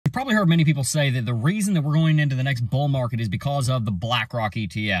You've probably heard many people say that the reason that we're going into the next bull market is because of the BlackRock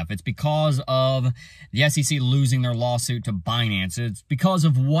ETF. It's because of the SEC losing their lawsuit to Binance. It's because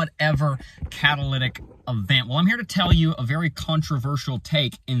of whatever catalytic event. Well, I'm here to tell you a very controversial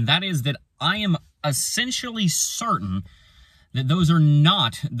take, and that is that I am essentially certain that those are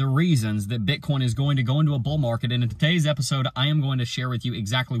not the reasons that Bitcoin is going to go into a bull market. And in today's episode, I am going to share with you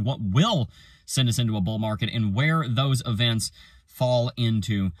exactly what will send us into a bull market and where those events fall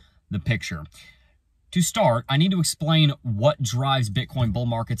into the picture. To start, I need to explain what drives Bitcoin bull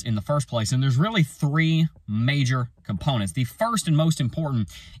markets in the first place. And there's really three major components. The first and most important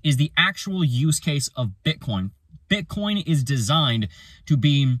is the actual use case of Bitcoin. Bitcoin is designed to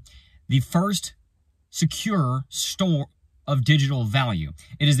be the first secure store of digital value.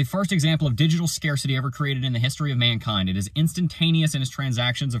 It is the first example of digital scarcity ever created in the history of mankind. It is instantaneous in its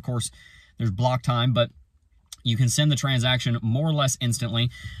transactions. Of course, there's block time, but you can send the transaction more or less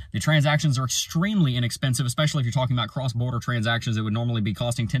instantly. The transactions are extremely inexpensive, especially if you're talking about cross-border transactions that would normally be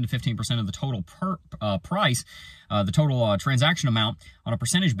costing 10 to 15% of the total price, the total transaction amount on a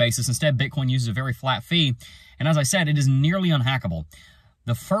percentage basis. Instead, Bitcoin uses a very flat fee. And as I said, it is nearly unhackable.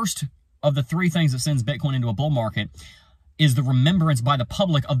 The first of the three things that sends Bitcoin into a bull market is the remembrance by the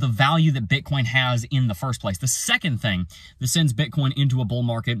public of the value that Bitcoin has in the first place. The second thing that sends Bitcoin into a bull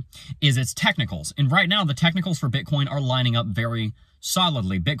market is its technicals. And right now, the technicals for Bitcoin are lining up very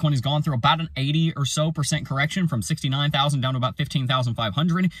solidly. Bitcoin has gone through about an 80% or so correction from 69,000 down to about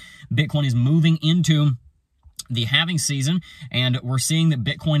 15,500. Bitcoin is moving into the halving season, and we're seeing that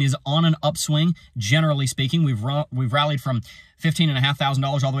Bitcoin is on an upswing. Generally speaking, we've rallied from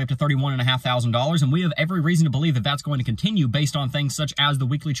 $15,500 all the way up to $31,500, and we have every reason to believe that that's going to continue based on things such as the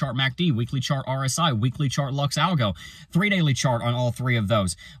weekly chart MACD, weekly chart RSI, weekly chart Lux Algo, 3-daily chart on all three of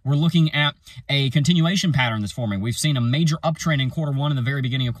those. We're looking at a continuation pattern that's forming. We've seen a major uptrend in quarter one and the very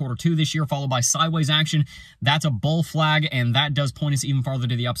beginning of quarter two this year, followed by sideways action. That's a bull flag, and that does point us even farther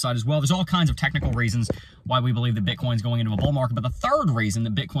to the upside as well. There's all kinds of technical reasons why we believe that Bitcoin is going into a bull market, but the third reason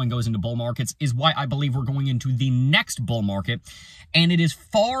that Bitcoin goes into bull markets is why I believe we're going into the next bull market. And it is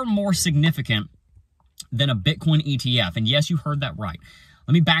far more significant than a Bitcoin ETF. And yes, you heard that right.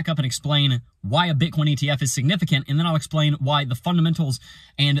 Let me back up and explain why a Bitcoin ETF is significant, and then I'll explain why the fundamentals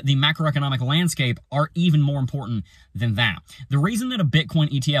and the macroeconomic landscape are even more important than that. The reason that a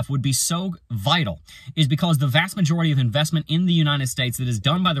Bitcoin ETF would be so vital is because the vast majority of investment in the United States that is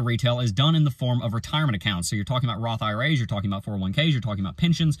done by the retail is done in the form of retirement accounts. So you're talking about Roth IRAs, you're talking about 401ks, you're talking about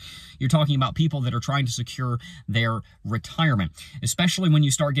pensions, you're talking about people that are trying to secure their retirement. Especially when you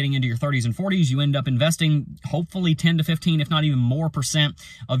start getting into your 30s and 40s, you end up investing hopefully 10 to 15, if not even more %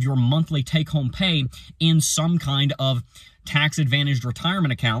 of your monthly take-home pay in some kind of tax-advantaged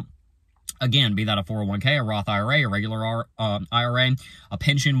retirement account. Again, be that a 401k, a Roth IRA, a regular IRA, a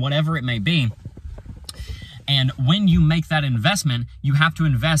pension, whatever it may be. And when you make that investment, you have to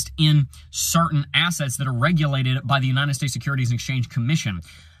invest in certain assets that are regulated by the United States Securities and Exchange Commission.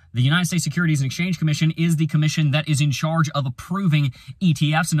 The United States Securities and Exchange Commission is the commission that is in charge of approving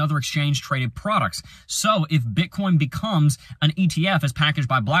ETFs and other exchange-traded products. So if Bitcoin becomes an ETF as packaged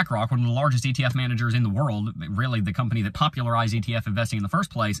by BlackRock, one of the largest ETF managers in the world, really the company that popularized ETF investing in the first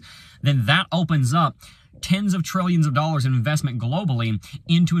place, then that opens up tens of trillions of dollars in investment globally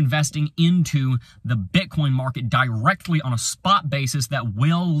into investing into the Bitcoin market directly on a spot basis that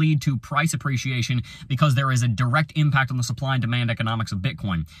will lead to price appreciation because there is a direct impact on the supply and demand economics of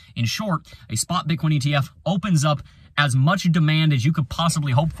Bitcoin. In short, a spot Bitcoin ETF opens up as much demand as you could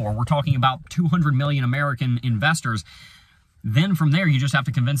possibly hope for. We're talking about 200 million American investors. Then from there, you just have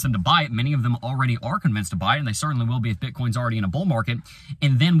to convince them to buy it. Many of them already are convinced to buy it, and they certainly will be if Bitcoin's already in a bull market.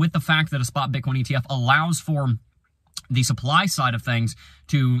 And then with the fact that a spot Bitcoin ETF allows for the supply side of things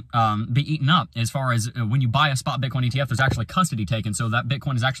to be eaten up, as far as when you buy a spot Bitcoin ETF, there's actually custody taken. So that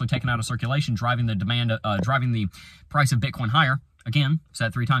Bitcoin is actually taken out of circulation, driving the demand, driving the price of Bitcoin higher. Again,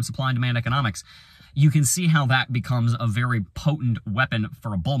 said 3 times supply and demand economics. You can see how that becomes a very potent weapon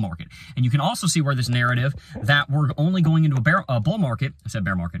for a bull market. And you can also see where this narrative that we're only going into a bull market, I said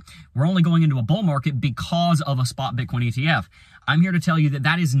bear market, we're only going into a bull market because of a spot Bitcoin ETF. I'm here to tell you that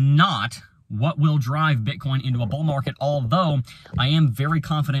that is not what will drive Bitcoin into a bull market, although I am very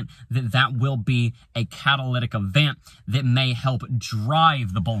confident that that will be a catalytic event that may help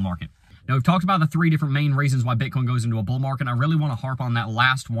drive the bull market. Now, we've talked about the 3 different main reasons why Bitcoin goes into a bull market. I really want to harp on that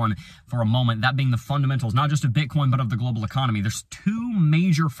last one for a moment, that being the fundamentals, not just of Bitcoin, but of the global economy. There's 2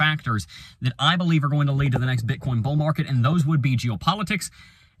 major factors that I believe are going to lead to the next Bitcoin bull market, and those would be geopolitics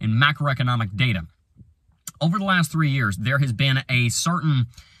and macroeconomic data. Over the last 3 years, there has been a certain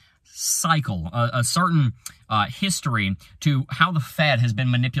cycle, a certain history to how the Fed has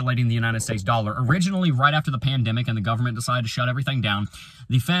been manipulating the United States dollar. Originally, right after the pandemic and the government decided to shut everything down,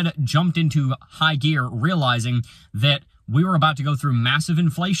 the Fed jumped into high gear, realizing that we were about to go through massive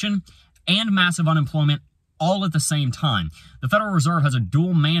inflation and massive unemployment all at the same time. The Federal Reserve has a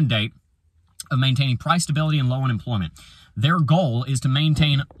dual mandate of maintaining price stability and low unemployment. Their goal is to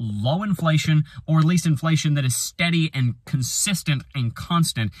maintain low inflation, or at least inflation that is steady and consistent and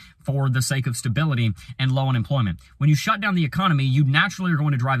constant for the sake of stability and low unemployment. When you shut down the economy, you naturally are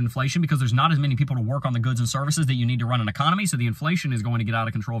going to drive inflation because there's not as many people to work on the goods and services that you need to run an economy, so the inflation is going to get out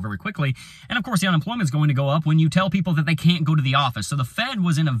of control very quickly. And of course, the unemployment is going to go up when you tell people that they can't go to the office. So the Fed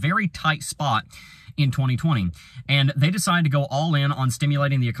was in a very tight spot in 2020, and they decided to go all in on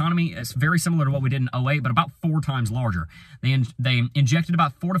stimulating the economy. It's very similar to what we did in 2008, but about 4 times larger. They injected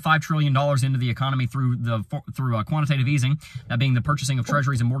about $4 to $5 trillion into the economy through quantitative easing, that being the purchasing of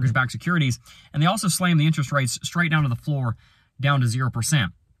treasuries and mortgage-backed securities, and they also slammed the interest rates straight down to the floor, down to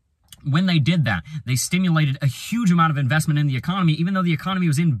 0%. When they did that, they stimulated a huge amount of investment in the economy, even though the economy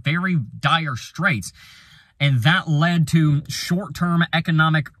was in very dire straits, and that led to short-term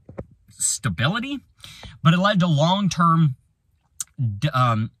economic stability, but it led to long-term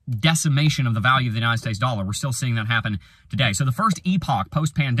decimation of the value of the United States dollar. We're still seeing that happen today. So the first epoch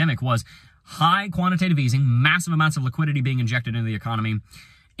post-pandemic was high quantitative easing, massive amounts of liquidity being injected into the economy,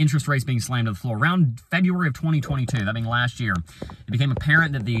 interest rates being slammed to the floor. Around February of 2022, that being last year, it became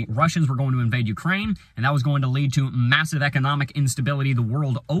apparent that the Russians were going to invade Ukraine, and that was going to lead to massive economic instability the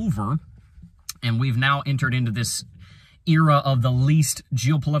world over. And we've now entered into this era of the least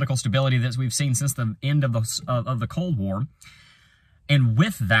geopolitical stability that we've seen since the end of the Cold War. And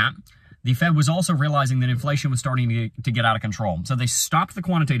with that, the Fed was also realizing that inflation was starting to get out of control. So they stopped the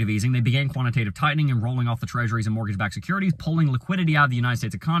quantitative easing. They began quantitative tightening and rolling off the treasuries and mortgage-backed securities, pulling liquidity out of the United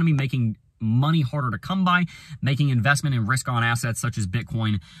States economy, making money harder to come by, making investment in risk-on assets such as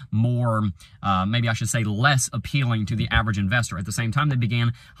Bitcoin more, maybe I should say less appealing to the average investor. At the same time, they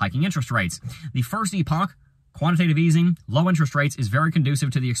began hiking interest rates. The first epoch, quantitative easing, low interest rates, is very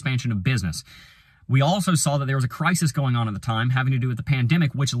conducive to the expansion of business. We also saw that there was a crisis going on at the time having to do with the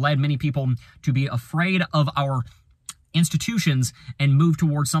pandemic, which led many people to be afraid of our institutions and move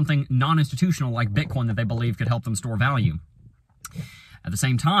towards something non-institutional like Bitcoin that they believe could help them store value. At the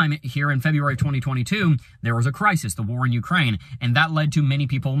same time, here in February of 2022, there was a crisis, the war in Ukraine, and that led to many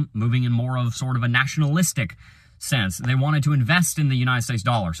people moving in more of sort of a nationalistic sense. They wanted to invest in the United States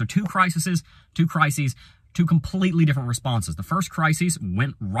dollar. So two crises, two completely different responses. The first crisis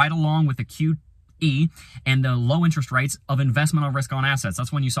went right along with the QE and the low interest rates of investment on risk-on assets.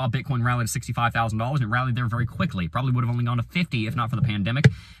 That's when you saw Bitcoin rally to $65,000, and it rallied there very quickly. Probably would have only gone to 50 if not for the pandemic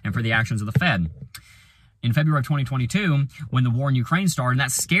and for the actions of the Fed. In February of 2022, when the war in Ukraine started,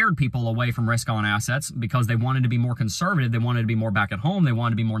 that scared people away from risk-on assets because they wanted to be more conservative. They wanted to be more back at home. They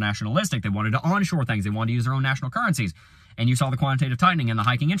wanted to be more nationalistic. They wanted to onshore things. They wanted to use their own national currencies. And you saw the quantitative tightening and the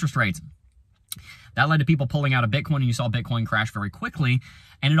hiking interest rates. That led to people pulling out of Bitcoin, and you saw Bitcoin crash very quickly.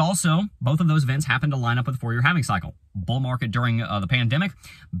 And it also, both of those events happened to line up with the 4-year halving cycle. Bull market during the pandemic,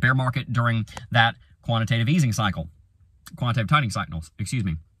 bear market during that quantitative easing cycle. Quantitative tightening cycles, excuse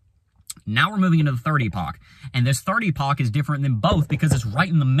me. Now we're moving into the third epoch, and this third epoch is different than both because it's right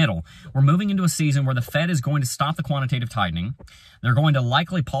in the middle. We're moving into a season where the Fed is going to stop the quantitative tightening. They're going to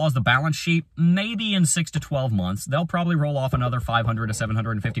likely pause the balance sheet maybe in 6 to 12 months. They'll probably roll off another $500 to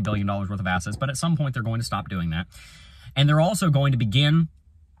 $750 billion worth of assets, but at some point they're going to stop doing that. And they're also going to begin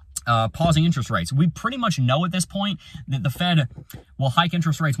pausing interest rates. We pretty much know at this point that the Fed will hike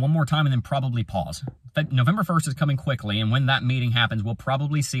interest rates one more time and then probably pause. November 1st is coming quickly, and when that meeting happens, we'll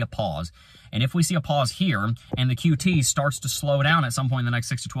probably see a pause. And if we see a pause here and the QT starts to slow down at some point in the next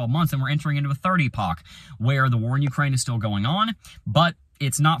 6 to 12 months, then we're entering into a third epoch where the war in Ukraine is still going on, but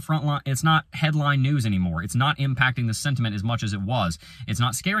it's not frontline, it's not headline news anymore. It's not impacting the sentiment as much as it was. It's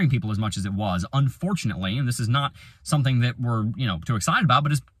not scaring people as much as it was. Unfortunately, and this is not something that we're, too excited about,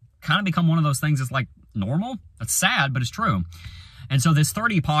 but it's kind of become one of those things that's like normal. That's sad, but it's true. And so this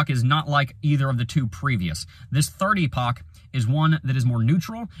third epoch is not like either of the two previous. This third epoch is one that is more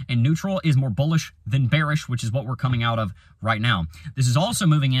neutral, and neutral is more bullish than bearish, which is what we're coming out of right now. This is also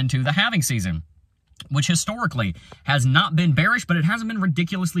moving into the halving season, which historically has not been bearish, but it hasn't been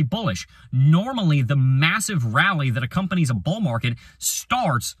ridiculously bullish. Normally, the massive rally that accompanies a bull market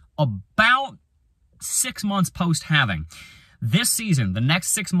starts about 6 months post-halving. This season, the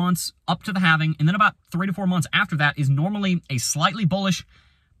next 6 months up to the halving, and then about 3 to 4 months after that is normally a slightly bullish,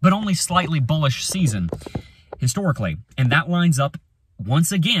 but only slightly bullish season historically. And that lines up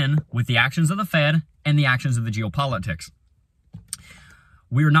once again with the actions of the Fed and the actions of the geopolitics.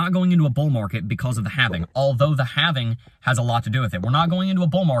 We are not going into a bull market because of the halving, although the halving has a lot to do with it. We're not going into a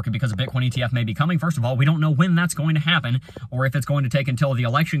bull market because a Bitcoin ETF may be coming. First of all, we don't know when that's going to happen or if it's going to take until the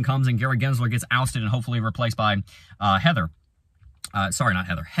election comes and Gary Gensler gets ousted and hopefully replaced by Hester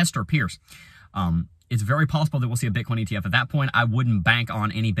Pierce. It's very possible that we'll see a Bitcoin ETF. At that point, I wouldn't bank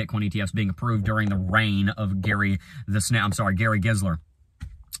on any Bitcoin ETFs being approved during the reign of Gary Gensler.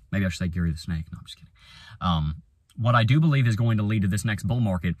 Maybe I should say Gary the Snake. No, I'm just kidding. What I do believe is going to lead to this next bull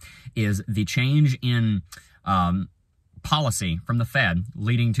market is the change in policy from the Fed,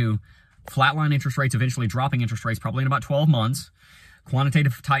 leading to flatline interest rates, eventually dropping interest rates probably in about 12 months,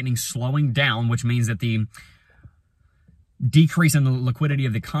 quantitative tightening slowing down, which means that the decrease in the liquidity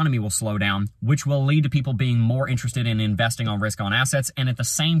of the economy will slow down, which will lead to people being more interested in investing on risk on assets. And at the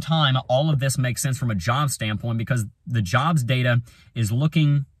same time, all of this makes sense from a jobs standpoint because the jobs data is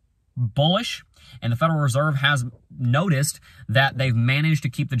looking bullish, and the Federal Reserve has noticed that they've managed to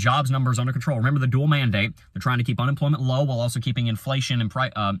keep the jobs numbers under control. Remember the dual mandate. They're trying to keep unemployment low while also keeping inflation and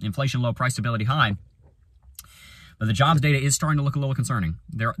inflation low, price stability high. But the jobs data is starting to look a little concerning.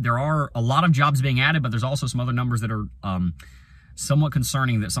 There are a lot of jobs being added, but there's also some other numbers that are somewhat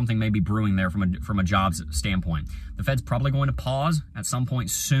concerning that something may be brewing there from a jobs standpoint. The Fed's probably going to pause at some point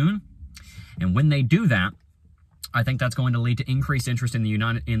soon, and when they do that, I think that's going to lead to increased interest in the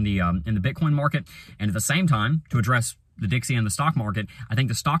Bitcoin market, and at the same time, to address the Dixie and the stock market, I think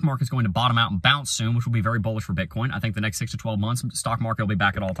the stock market is going to bottom out and bounce soon, which will be very bullish for Bitcoin. I think the next 6 to 12 months, the stock market will be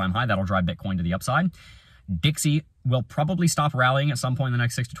back at all-time high. That'll drive Bitcoin to the upside. Dixie will probably stop rallying at some point in the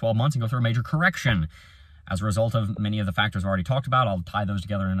next 6 to 12 months and go through a major correction as a result of many of the factors I've already talked about. I'll tie those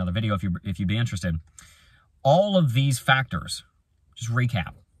together in another video if you'd be interested. All of these factors, just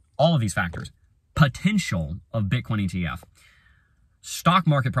recap, all of these factors, potential of Bitcoin ETF, stock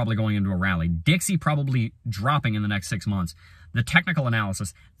market probably going into a rally, Dixie probably dropping in the next 6 months, the technical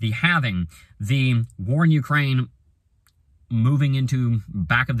analysis, the halving, the war in Ukraine moving into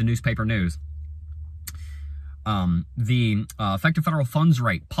back of the newspaper news, the effective federal funds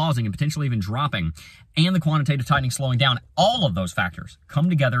rate pausing and potentially even dropping, and the quantitative tightening slowing down, all of those factors come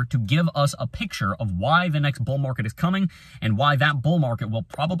together to give us a picture of why the next bull market is coming and why that bull market will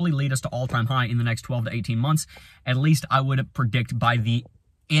probably lead us to all-time high in the next 12 to 18 months. At least I would predict by the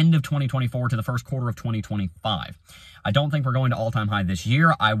end of 2024 to the first quarter of 2025. I don't think we're going to all-time high this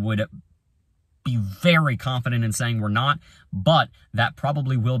year. I would be very confident in saying we're not, but that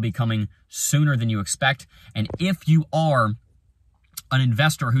probably will be coming sooner than you expect. And if you are an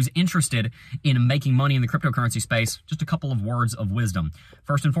investor who's interested in making money in the cryptocurrency space, just a couple of words of wisdom.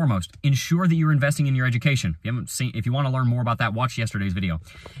 First and foremost, ensure that you're investing in your education. If you want to learn more about that, watch yesterday's video.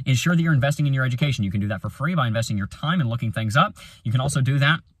 Ensure that you're investing in your education. You can do that for free by investing your time and looking things up. You can also do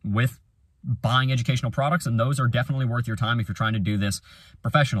that with buying educational products, and those are definitely worth your time if you're trying to do this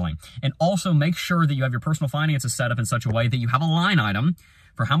professionally. And also make sure that you have your personal finances set up in such a way that you have a line item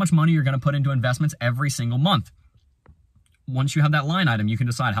for how much money you're going to put into investments every single month. Once you have that line item, you can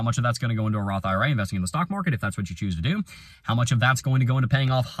decide how much of that's going to go into a Roth IRA, investing in the stock market, if that's what you choose to do, how much of that's going to go into paying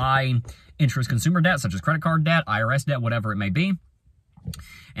off high interest consumer debt, such as credit card debt, IRS debt, whatever it may be,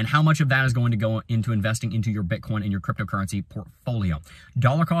 and how much of that is going to go into investing into your Bitcoin and your cryptocurrency portfolio.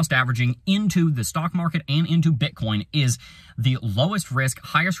 Dollar cost averaging into the stock market and into Bitcoin is the lowest risk,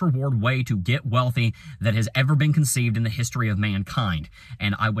 highest reward way to get wealthy that has ever been conceived in the history of mankind.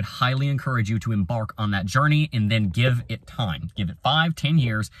 And I would highly encourage you to embark on that journey and then give it time. Give it 5, 10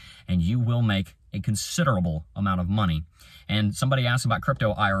 years, and you will make a considerable amount of money. And somebody asked about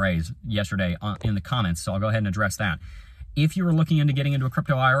crypto IRAs yesterday in the comments, so I'll go ahead and address that. If you are looking into getting into a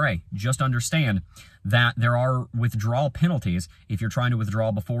crypto IRA, just understand that there are withdrawal penalties if you're trying to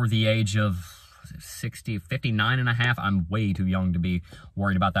withdraw before the age of 59 and a half. I'm way too young to be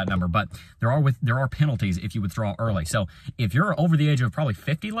worried about that number, but there are penalties if you withdraw early. So if you're over the age of probably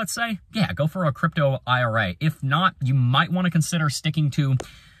 50, let's say, yeah, go for a crypto IRA. If not, you might want to consider sticking to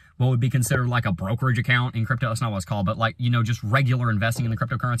what would be considered like a brokerage account in crypto. That's not what it's called, but like, just regular investing in the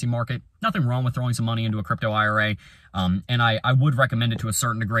cryptocurrency market. Nothing wrong with throwing some money into a crypto IRA. And I would recommend it to a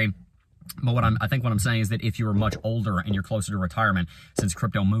certain degree. But I think what I'm saying is that if you're much older and you're closer to retirement, since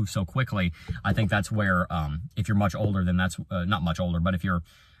crypto moves so quickly, I think that's where, if you're much older, then that's, not much older, but if you're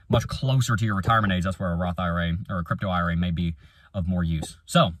much closer to your retirement age, that's where a Roth IRA or a crypto IRA may be of more use.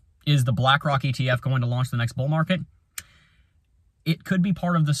 So, is the BlackRock ETF going to launch the next bull market? It could be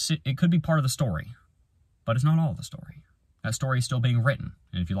part of the story, but it's not all of the story. That story is still being written.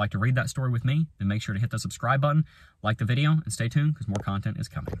 And if you'd like to read that story with me, then make sure to hit the subscribe button, like the video, and stay tuned because more content is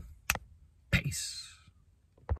coming. Peace.